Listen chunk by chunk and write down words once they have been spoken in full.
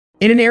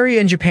In an area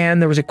in Japan,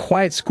 there was a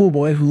quiet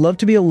schoolboy who loved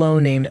to be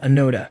alone named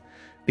Onoda.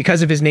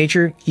 Because of his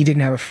nature, he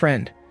didn't have a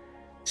friend.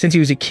 Since he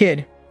was a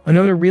kid,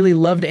 Onoda really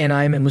loved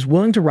anime and was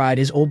willing to ride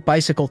his old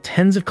bicycle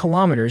tens of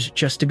kilometers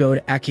just to go to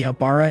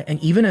Akihabara, and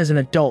even as an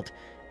adult,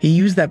 he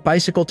used that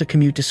bicycle to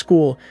commute to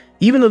school,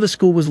 even though the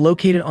school was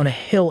located on a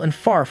hill and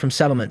far from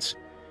settlements.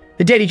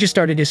 The day he just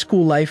started his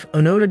school life,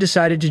 Onoda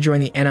decided to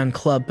join the anime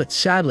club, but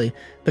sadly,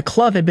 the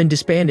club had been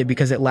disbanded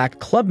because it lacked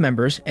club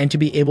members, and to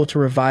be able to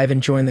revive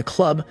and join the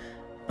club,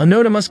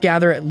 Onoda must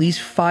gather at least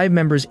 5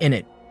 members in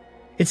it.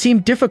 It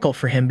seemed difficult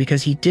for him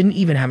because he didn't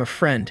even have a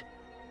friend.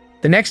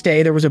 The next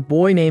day, there was a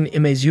boy named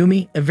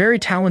Imezumi, a very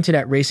talented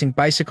at racing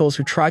bicycles,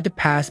 who tried to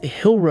pass a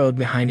hill road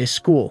behind his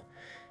school.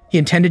 He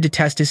intended to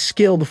test his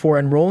skill before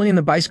enrolling in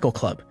the bicycle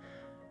club.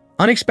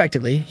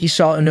 Unexpectedly, he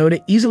saw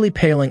Onoda easily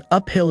pedaling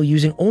uphill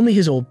using only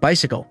his old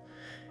bicycle.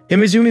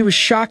 Imezumi was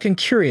shocked and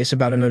curious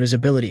about Onoda's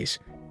abilities.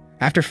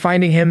 After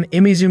finding him,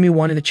 Imezumi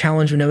wanted to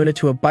challenge Onoda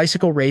to a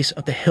bicycle race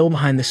up the hill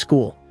behind the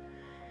school.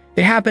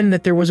 It happened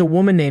that there was a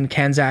woman named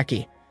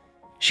Kanzaki.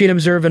 She had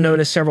observed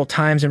Onoda several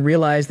times and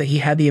realized that he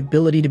had the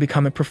ability to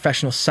become a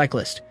professional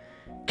cyclist.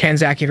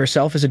 Kanzaki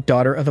herself is a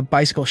daughter of a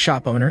bicycle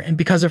shop owner, and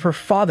because of her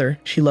father,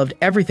 she loved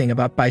everything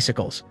about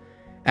bicycles.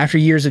 After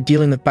years of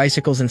dealing with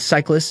bicycles and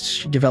cyclists,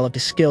 she developed a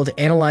skill to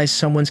analyze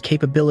someone's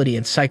capability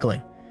in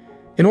cycling.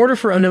 In order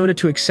for Onoda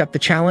to accept the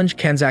challenge,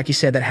 Kanzaki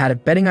said that had a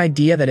betting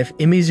idea that if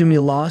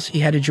Imezumi lost,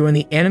 he had to join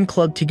the anime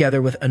club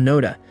together with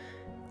Onoda.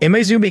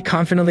 Imezumi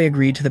confidently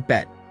agreed to the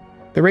bet.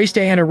 The race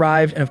day had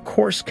arrived, and of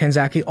course,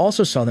 Kanzaki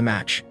also saw the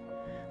match.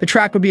 The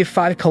track would be a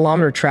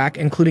 5-kilometer track,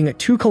 including a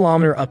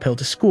 2-kilometer uphill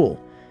to school.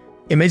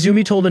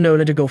 Imezumi told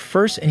Onoda to go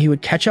first, and he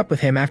would catch up with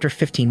him after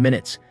 15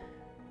 minutes.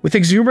 With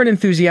exuberant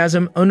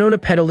enthusiasm,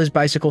 Onoda pedaled his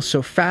bicycle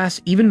so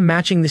fast, even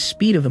matching the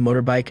speed of the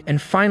motorbike, and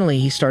finally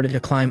he started to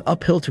climb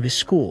uphill to his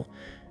school.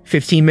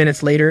 15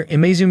 minutes later,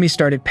 Imezumi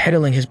started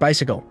pedaling his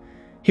bicycle.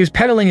 He was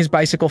pedaling his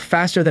bicycle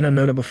faster than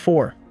Onoda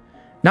before.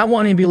 Not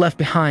wanting to be left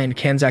behind,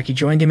 Kanzaki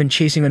joined him in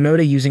chasing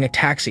Onoda using a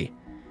taxi.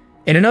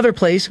 In another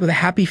place, with a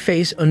happy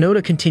face,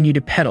 Onoda continued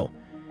to pedal.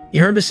 He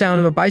heard the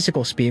sound of a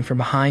bicycle speeding from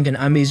behind, and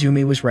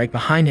Imezumi was right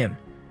behind him.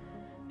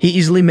 He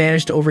easily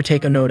managed to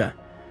overtake Onoda.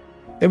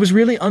 It was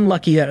really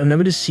unlucky that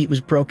Onoda's seat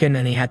was broken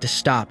and he had to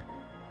stop.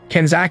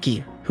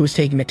 Kanzaki, who was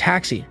taking the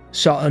taxi,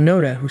 saw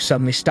Onoda, who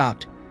suddenly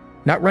stopped.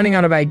 Not running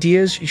out of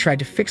ideas, he tried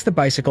to fix the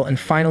bicycle, and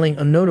finally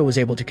Onoda was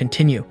able to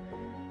continue.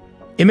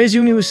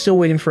 Imezumi was still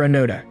waiting for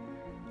Onoda.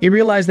 He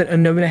realized that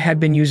Onoda had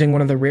been using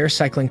one of the rare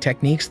cycling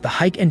techniques, the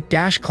hike and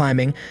dash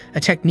climbing, a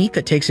technique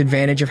that takes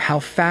advantage of how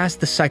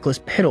fast the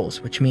cyclist pedals,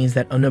 which means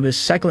that Onoda's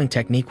cycling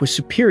technique was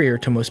superior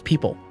to most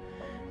people.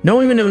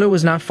 Knowing Onoda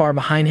was not far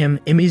behind him,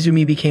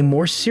 Imezumi became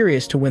more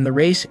serious to win the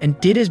race and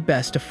did his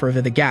best to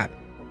further the gap.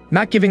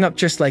 Not giving up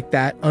just like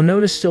that,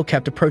 Onoda still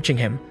kept approaching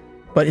him.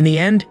 But in the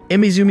end,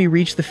 Imezumi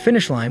reached the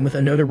finish line with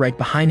Onoda right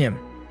behind him.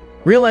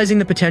 Realizing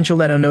the potential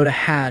that Onoda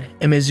had,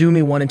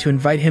 Imezumi wanted to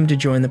invite him to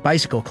join the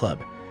bicycle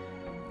club.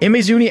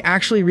 Imezumi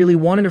actually really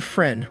wanted a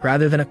friend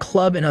rather than a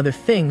club and other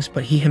things,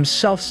 but he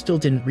himself still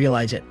didn't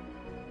realize it.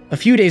 A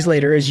few days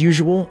later, as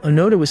usual,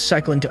 Onoda was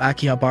cycling to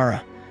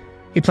Akihabara.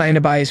 He planned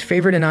to buy his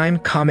favorite anime,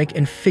 comic,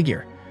 and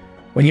figure.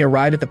 When he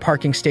arrived at the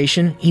parking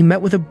station, he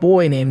met with a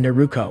boy named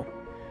Naruko.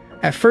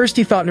 At first,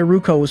 he thought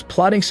Naruko was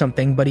plotting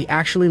something, but he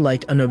actually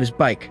liked Onoda's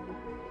bike.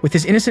 With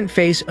his innocent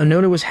face,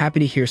 Onoda was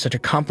happy to hear such a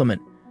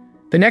compliment.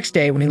 The next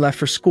day, when he left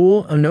for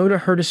school, Onoda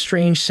heard a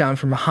strange sound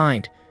from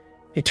behind.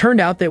 It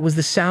turned out that it was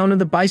the sound of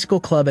the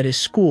bicycle club at his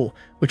school,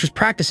 which was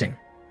practicing.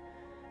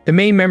 The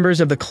main members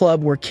of the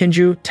club were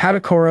Kinju,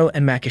 Tadakoro,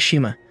 and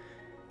Makishima.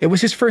 It was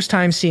his first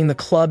time seeing the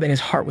club, and his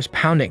heart was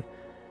pounding.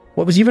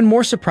 What was even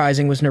more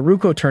surprising was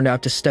Naruko turned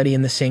out to study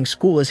in the same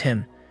school as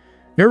him.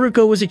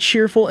 Naruko was a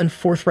cheerful and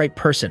forthright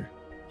person.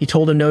 He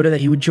told Onoda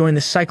that he would join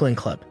the cycling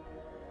club.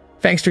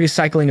 Thanks to his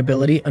cycling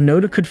ability,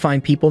 Onoda could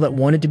find people that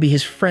wanted to be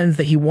his friends,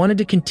 that he wanted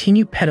to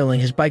continue pedaling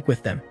his bike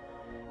with them.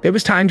 It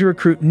was time to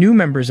recruit new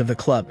members of the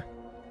club.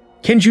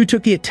 Kinju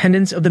took the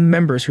attendance of the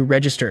members who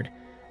registered.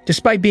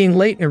 Despite being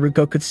late,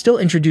 Naruko could still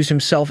introduce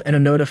himself, and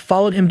Onoda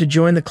followed him to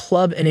join the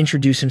club and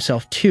introduce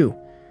himself too.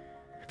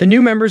 The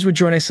new members would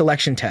join a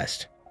selection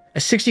test. A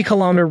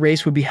 60-kilometer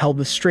race would be held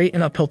with straight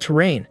and uphill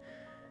terrain.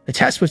 The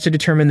test was to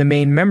determine the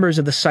main members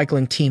of the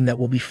cycling team that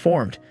will be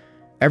formed.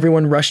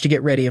 Everyone rushed to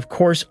get ready, of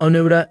course,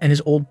 Onoda and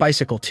his old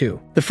bicycle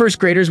too. The first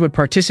graders would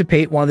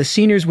participate while the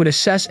seniors would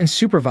assess and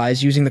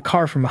supervise using the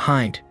car from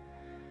behind.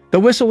 The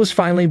whistle was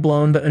finally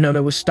blown, but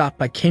Onoda was stopped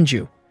by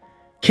Kinju.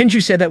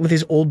 Kinju said that with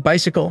his old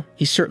bicycle,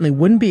 he certainly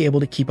wouldn't be able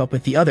to keep up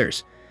with the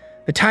others.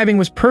 The timing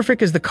was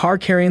perfect as the car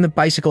carrying the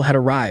bicycle had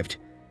arrived.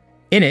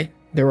 In it,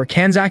 there were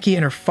Kanzaki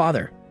and her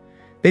father.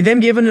 They then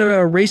gave Onoda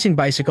a racing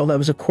bicycle that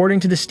was according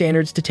to the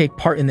standards to take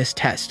part in this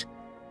test.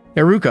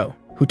 Naruko,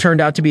 who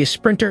turned out to be a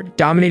sprinter,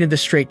 dominated the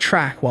straight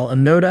track, while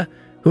Onoda,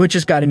 who had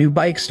just got a new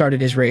bike, started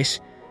his race.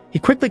 He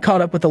quickly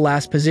caught up with the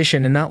last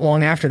position, and not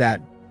long after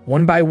that,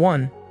 one by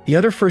one, the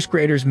other first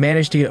graders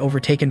managed to get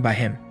overtaken by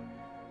him.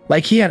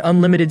 Like he had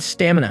unlimited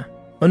stamina,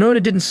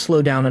 Onoda didn't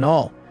slow down at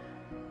all.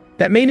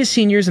 That made his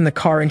seniors in the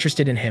car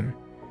interested in him.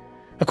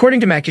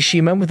 According to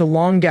Makishima, with a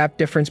long gap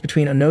difference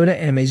between Onoda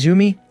and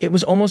Imezumi, it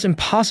was almost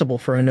impossible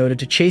for Onoda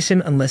to chase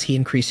him unless he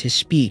increased his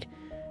speed.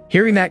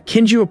 Hearing that,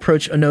 Kinju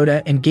approached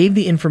Onoda and gave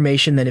the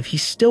information that if he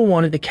still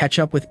wanted to catch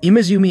up with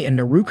Imezumi and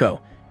Naruko,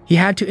 he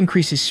had to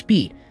increase his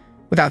speed.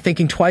 Without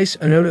thinking twice,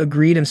 Onoda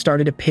agreed and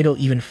started to pedal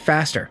even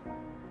faster.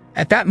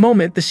 At that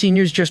moment, the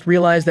seniors just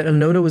realized that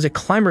Onoda was a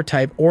climber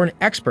type or an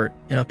expert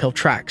in uphill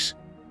tracks.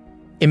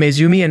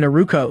 Imezumi and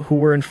Naruko, who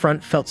were in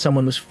front, felt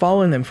someone was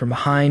following them from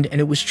behind, and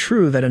it was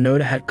true that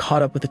Onoda had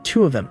caught up with the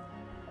two of them.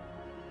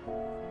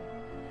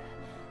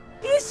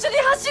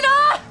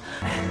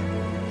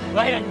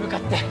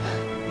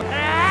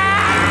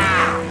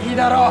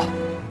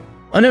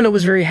 Onoda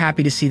was very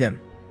happy to see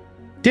them.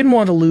 Didn't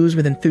want to lose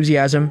with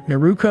enthusiasm,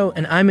 Naruko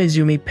and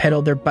Imezumi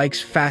pedaled their bikes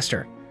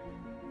faster.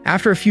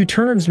 After a few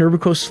turns,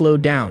 Naruko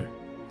slowed down.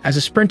 As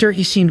a sprinter,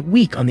 he seemed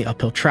weak on the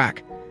uphill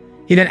track.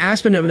 He then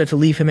asked Onoda to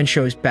leave him and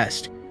show his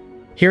best.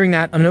 Hearing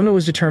that, Onoda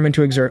was determined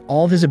to exert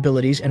all of his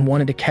abilities and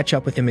wanted to catch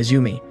up with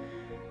Imezumi.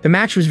 The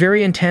match was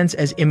very intense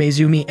as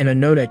Imezumi and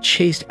Onoda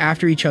chased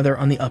after each other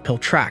on the uphill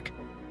track.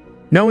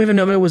 Knowing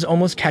Onoda was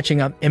almost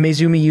catching up,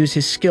 Imezumi used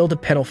his skill to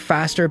pedal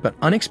faster, but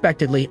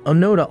unexpectedly,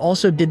 Onoda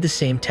also did the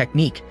same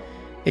technique.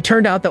 It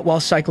turned out that while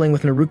cycling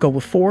with Naruko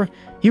before,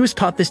 he was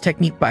taught this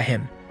technique by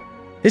him.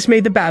 This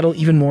made the battle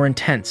even more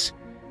intense.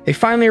 They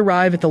finally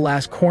arrived at the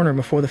last corner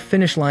before the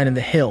finish line in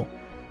the hill.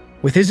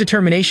 With his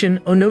determination,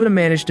 Onoda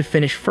managed to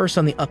finish first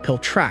on the uphill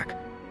track,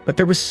 but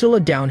there was still a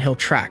downhill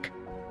track.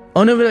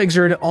 Onoda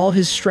exerted all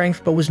his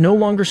strength but was no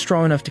longer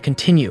strong enough to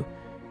continue.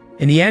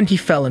 In the end, he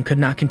fell and could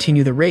not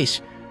continue the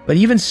race, but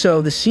even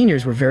so, the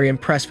seniors were very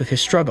impressed with his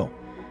struggle.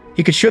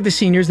 He could show the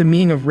seniors the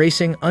meaning of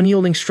racing,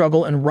 unyielding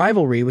struggle, and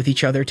rivalry with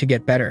each other to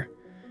get better.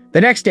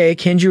 The next day,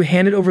 Kinju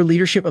handed over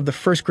leadership of the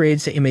first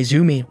grades to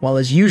Imezumi, while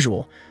as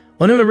usual,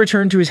 Onoda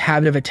returned to his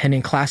habit of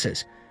attending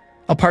classes.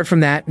 Apart from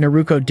that,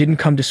 Naruko didn't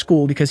come to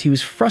school because he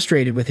was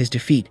frustrated with his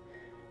defeat.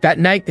 That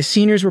night, the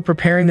seniors were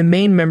preparing the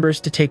main members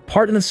to take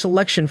part in the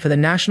selection for the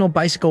National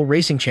Bicycle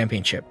Racing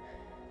Championship.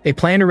 They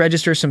planned to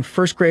register some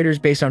first graders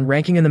based on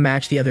ranking in the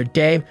match the other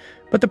day,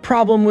 but the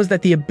problem was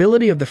that the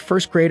ability of the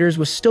first graders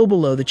was still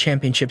below the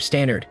championship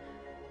standard.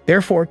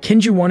 Therefore,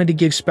 Kinju wanted to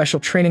give special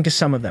training to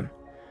some of them.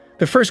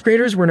 The first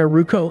graders were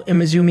Naruko,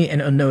 Imezumi,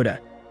 and Onoda.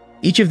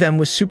 Each of them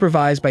was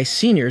supervised by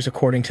seniors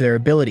according to their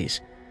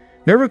abilities.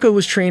 Naruko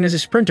was trained as a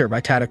sprinter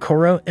by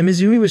Tadakoro,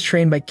 Imezumi was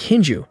trained by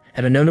Kinju,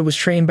 and Onoda was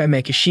trained by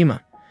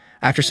Makishima.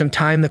 After some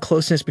time, the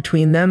closeness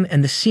between them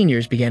and the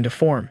seniors began to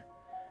form.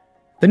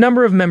 The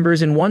number of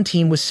members in one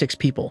team was 6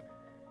 people.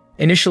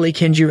 Initially,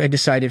 Kinju had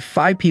decided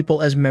 5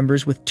 people as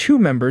members with 2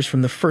 members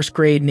from the first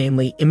grade,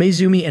 namely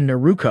Imezumi and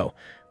Naruko,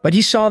 but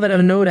he saw that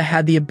Onoda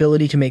had the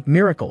ability to make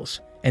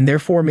miracles, and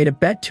therefore made a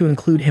bet to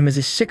include him as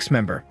a 6th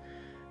member.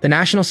 The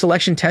national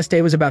selection test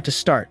day was about to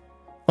start.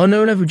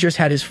 Onoda, who just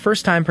had his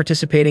first time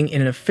participating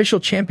in an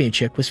official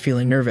championship, was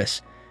feeling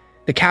nervous.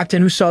 The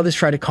captain, who saw this,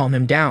 tried to calm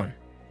him down.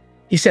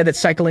 He said that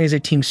cycling is a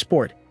team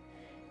sport.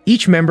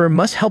 Each member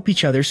must help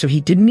each other, so he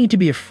didn't need to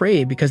be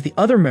afraid because the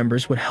other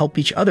members would help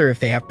each other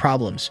if they have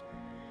problems.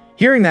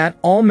 Hearing that,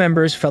 all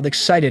members felt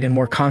excited and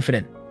more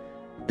confident.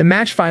 The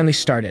match finally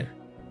started.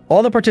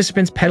 All the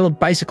participants pedaled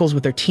bicycles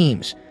with their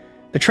teams.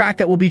 The track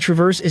that will be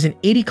traversed is an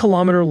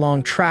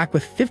 80-kilometer-long track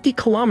with 50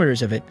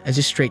 kilometers of it as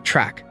a straight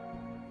track.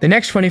 The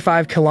next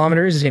 25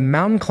 kilometers is a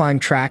mountain climb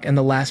track, and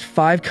the last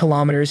 5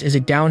 kilometers is a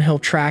downhill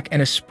track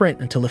and a sprint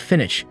until the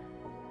finish.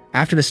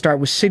 After the start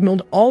was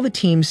signaled, all the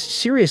teams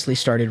seriously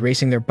started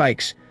racing their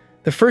bikes.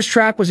 The first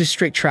track was a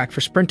straight track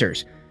for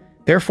sprinters.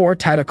 Therefore,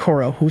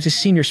 Tadakoro, who was a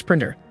senior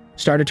sprinter,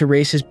 started to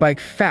race his bike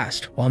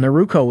fast, while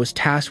Naruko was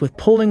tasked with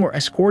pulling or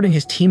escorting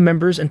his team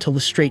members until the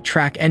straight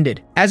track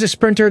ended. As a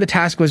sprinter, the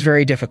task was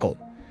very difficult.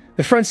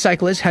 The front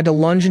cyclist had to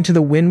lunge into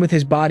the wind with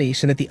his body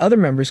so that the other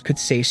members could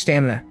save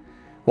stamina.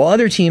 While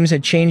other teams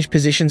had changed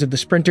positions of the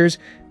sprinters,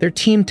 their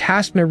team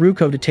tasked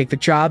Naruko to take the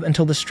job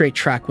until the straight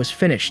track was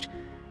finished.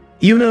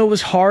 Even though it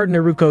was hard,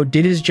 Naruko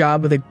did his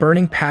job with a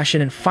burning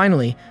passion and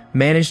finally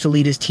managed to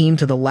lead his team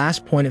to the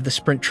last point of the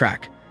sprint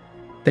track.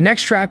 The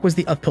next track was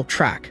the uphill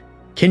track.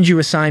 Kinju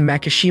assigned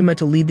Makishima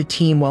to lead the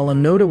team while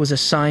Onoda was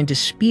assigned to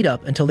speed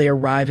up until they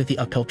arrived at the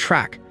uphill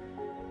track.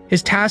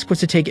 His task was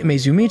to take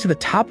Imezumi to the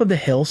top of the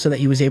hill so that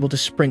he was able to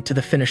sprint to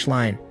the finish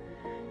line.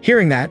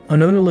 Hearing that,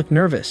 Onoda looked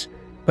nervous,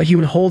 but he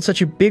would hold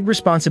such a big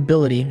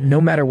responsibility no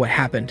matter what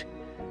happened.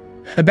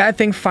 A bad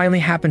thing finally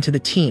happened to the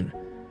team.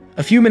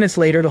 A few minutes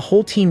later, the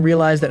whole team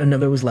realized that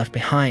Onoda was left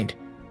behind.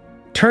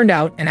 Turned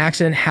out, an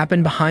accident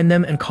happened behind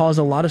them and caused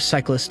a lot of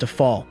cyclists to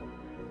fall.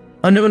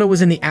 Onoda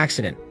was in the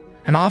accident.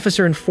 An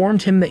officer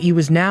informed him that he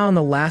was now in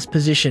the last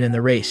position in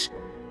the race.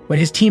 When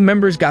his team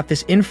members got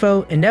this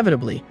info,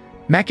 inevitably,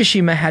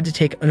 Makishima had to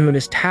take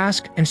Onoda's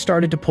task and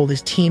started to pull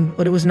his team,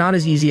 but it was not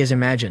as easy as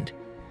imagined.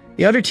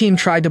 The other team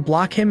tried to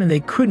block him and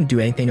they couldn't do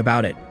anything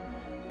about it.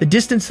 The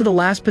distance to the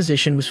last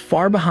position was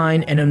far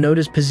behind and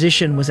Onoda's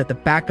position was at the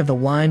back of the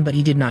line, but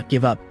he did not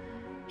give up.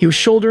 He was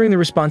shouldering the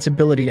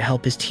responsibility to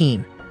help his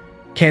team.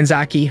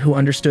 Kanzaki, who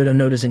understood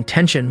Onoda's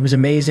intention, was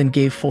amazed and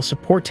gave full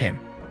support to him.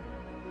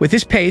 With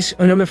his pace,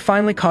 Onoda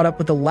finally caught up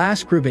with the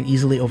last group and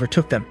easily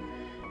overtook them.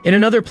 In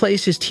another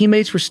place, his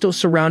teammates were still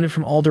surrounded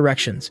from all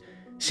directions.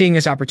 Seeing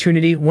this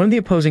opportunity, one of the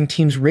opposing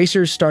team's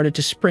racers started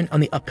to sprint on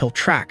the uphill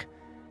track.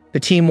 The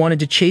team wanted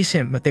to chase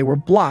him, but they were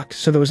blocked,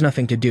 so there was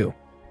nothing to do.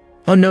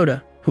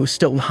 Onoda, who was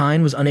still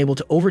behind, was unable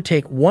to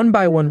overtake one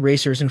by one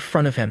racers in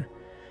front of him.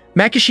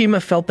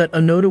 Makishima felt that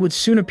Onoda would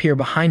soon appear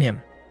behind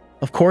him.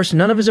 Of course,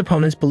 none of his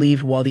opponents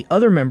believed, while the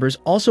other members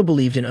also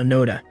believed in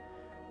Onoda.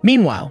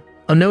 Meanwhile,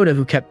 Onoda,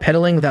 who kept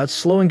pedaling without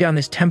slowing down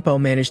his tempo,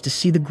 managed to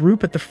see the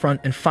group at the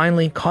front and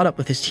finally caught up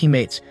with his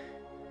teammates.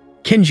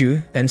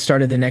 Kinju then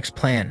started the next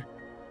plan.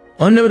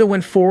 Onoda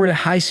went forward at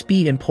high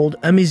speed and pulled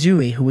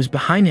Umizumi, who was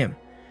behind him.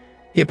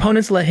 The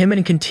opponents let him in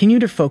and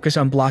continued to focus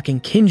on blocking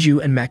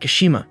Kinju and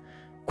Makishima.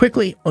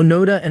 Quickly,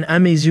 Onoda and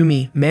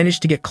Umizumi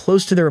managed to get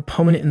close to their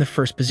opponent in the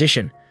first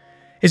position.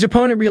 His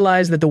opponent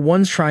realized that the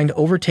ones trying to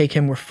overtake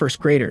him were first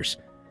graders.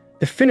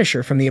 The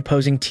finisher from the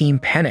opposing team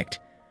panicked.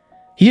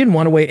 He didn't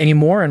want to wait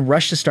anymore and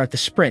rushed to start the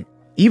sprint,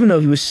 even though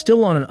he was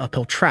still on an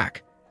uphill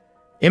track.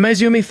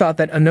 Umizumi thought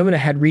that Onoda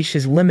had reached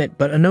his limit,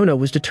 but Onoda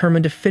was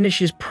determined to finish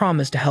his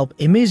promise to help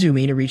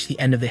Umizumi to reach the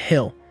end of the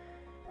hill.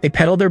 They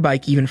pedaled their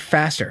bike even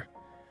faster.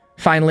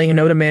 Finally,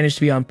 Onoda managed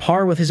to be on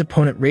par with his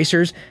opponent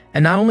racers,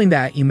 and not only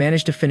that, he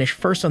managed to finish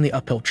first on the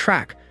uphill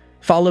track,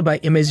 followed by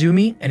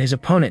Umizumi and his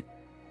opponent.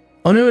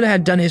 Onoda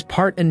had done his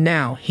part, and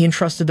now he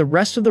entrusted the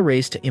rest of the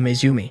race to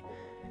Umizumi.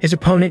 His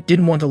opponent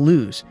didn't want to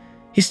lose.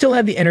 He still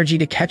had the energy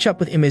to catch up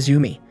with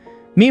Umizumi.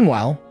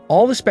 Meanwhile,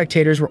 all the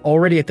spectators were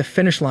already at the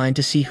finish line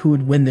to see who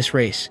would win this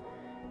race.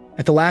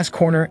 At the last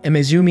corner,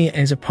 Umizumi and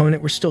his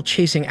opponent were still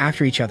chasing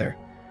after each other.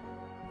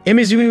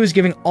 Umizumi was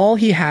giving all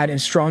he had in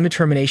strong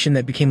determination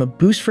that became a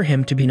boost for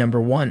him to be number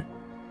one.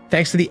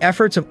 Thanks to the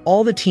efforts of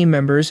all the team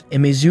members,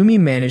 Umizumi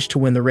managed to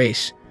win the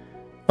race.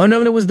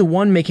 Onoda was the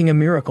one making a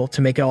miracle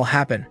to make it all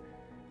happen.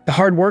 The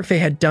hard work they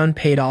had done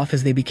paid off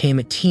as they became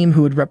a team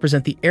who would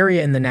represent the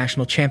area in the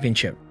national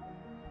championship.